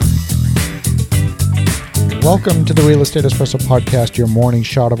Welcome to the Real Estate Espresso Podcast, your morning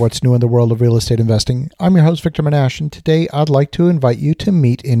shot of what's new in the world of real estate investing. I'm your host, Victor Menashe, and today I'd like to invite you to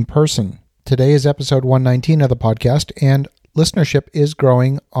meet in person. Today is episode 119 of the podcast, and listenership is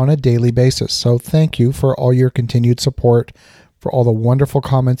growing on a daily basis. So thank you for all your continued support, for all the wonderful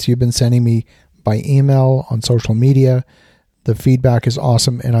comments you've been sending me by email, on social media. The feedback is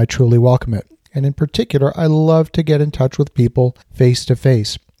awesome, and I truly welcome it. And in particular, I love to get in touch with people face to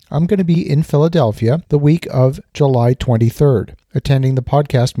face. I'm going to be in Philadelphia the week of July 23rd, attending the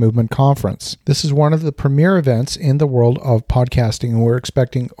Podcast Movement Conference. This is one of the premier events in the world of podcasting, and we're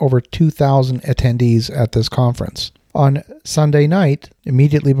expecting over 2,000 attendees at this conference. On Sunday night,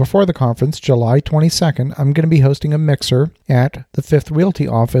 immediately before the conference, July 22nd, I'm going to be hosting a mixer at the Fifth Realty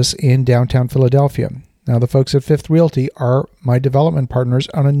office in downtown Philadelphia. Now, the folks at Fifth Realty are my development partners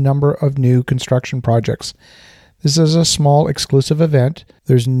on a number of new construction projects. This is a small exclusive event.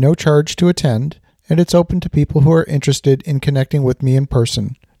 There's no charge to attend, and it's open to people who are interested in connecting with me in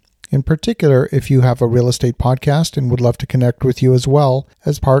person. In particular, if you have a real estate podcast and would love to connect with you as well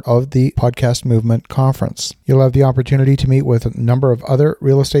as part of the Podcast Movement Conference. You'll have the opportunity to meet with a number of other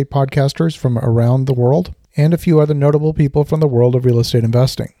real estate podcasters from around the world and a few other notable people from the world of real estate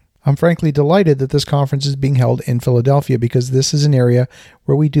investing. I'm frankly delighted that this conference is being held in Philadelphia because this is an area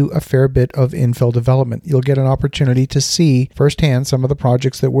where we do a fair bit of infill development. You'll get an opportunity to see firsthand some of the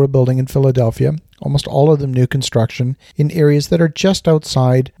projects that we're building in Philadelphia, almost all of them new construction, in areas that are just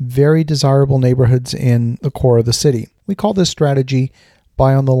outside very desirable neighborhoods in the core of the city. We call this strategy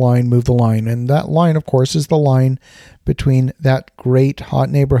buy on the line, move the line. And that line, of course, is the line between that great hot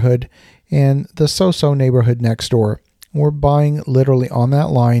neighborhood and the so-so neighborhood next door. We're buying literally on that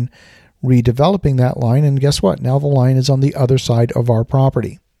line, redeveloping that line, and guess what? Now the line is on the other side of our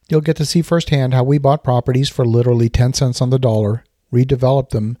property. You'll get to see firsthand how we bought properties for literally 10 cents on the dollar, redeveloped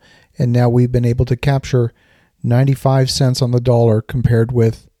them, and now we've been able to capture 95 cents on the dollar compared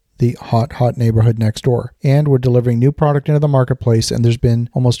with the hot neighborhood next door. And we're delivering new product into the marketplace, and there's been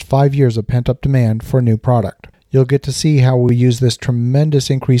almost 5 years of pent-up demand for new product. You'll get to see how we use this tremendous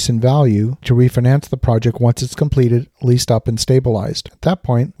increase in value to refinance the project once it's completed, leased up, and stabilized. At that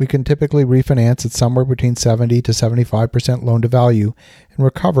point, we can typically refinance at somewhere between 70 to 75% loan to value and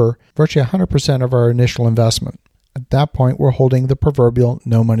recover virtually 100% of our initial investment. At that point, we're holding the proverbial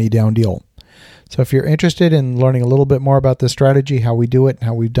no money down deal. So if you're interested in learning a little bit more about this strategy, how we do it, and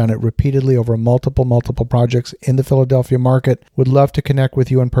how we've done it repeatedly over multiple projects in the Philadelphia market, would love to connect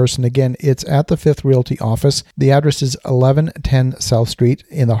with you in person. Again, it's at the Fifth Realty office. The address is 1110 South Street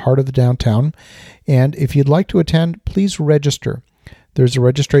in the heart of the downtown. And if you'd like to attend, please register. There's a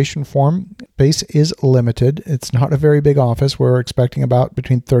registration form. Space is limited. It's not a very big office. We're expecting about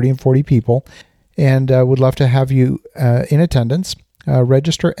between 30 and 40 people, and would love to have you in attendance.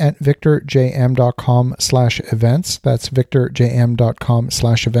 Register at victorjm.com/events. That's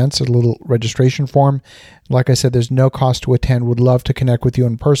victorjm.com/events. A little registration form. Like I said, there's no cost to attend. Would love to connect with you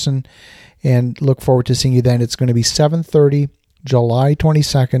in person and look forward to seeing you then. It's going to be 7:30, July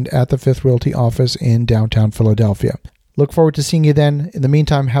 22nd at the Fifth Realty office in downtown Philadelphia. Look forward to seeing you then. In the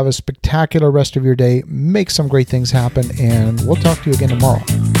meantime, have a spectacular rest of your day. Make some great things happen, and we'll talk to you again tomorrow.